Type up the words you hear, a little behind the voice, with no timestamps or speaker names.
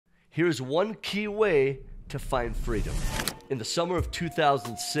Here's one key way to find freedom. In the summer of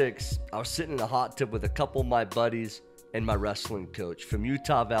 2006, I was sitting in a hot tub with a couple of my buddies and my wrestling coach from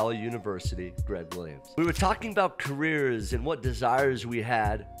Utah Valley University, Greg Williams. We were talking about careers and what desires we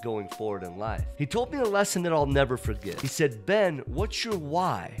had going forward in life. He told me a lesson that I'll never forget. He said, "Ben, what's your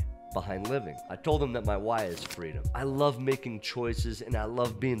why behind living?" I told him that my why is freedom. I love making choices and I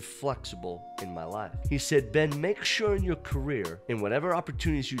love being flexible in my life. He said, "Ben, make sure in your career, in whatever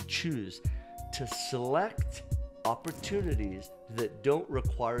opportunities you choose, to select opportunities that don't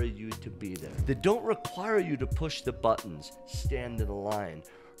require you to be there, that don't require you to push the buttons, stand in a line,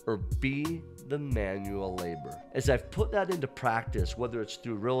 or be the manual labor." As I've put that into practice, whether it's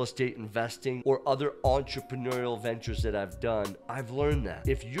through real estate investing or other entrepreneurial ventures that I've done, I've learned that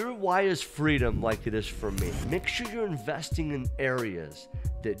if your why is freedom, like it is for me, make sure you're investing in areas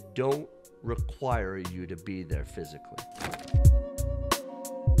that don't require you to be there physically.